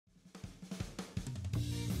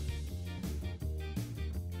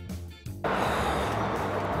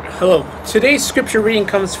Hello. Today's scripture reading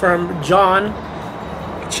comes from John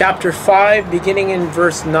chapter 5, beginning in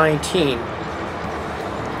verse 19.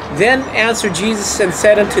 Then answered Jesus and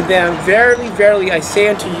said unto them, Verily, verily, I say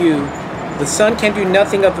unto you, the Son can do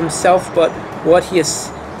nothing of himself, but what he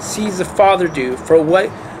sees the Father do. For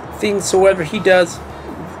what things soever he does,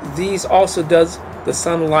 these also does the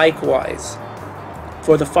Son likewise.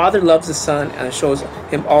 For the Father loves the Son, and shows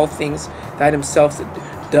him all things that himself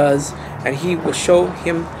does, and he will show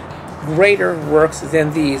him greater works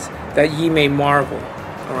than these, that ye may marvel.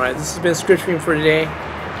 Alright, this has been scripture reading for today.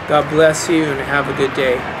 God bless you and have a good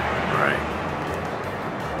day. Alright.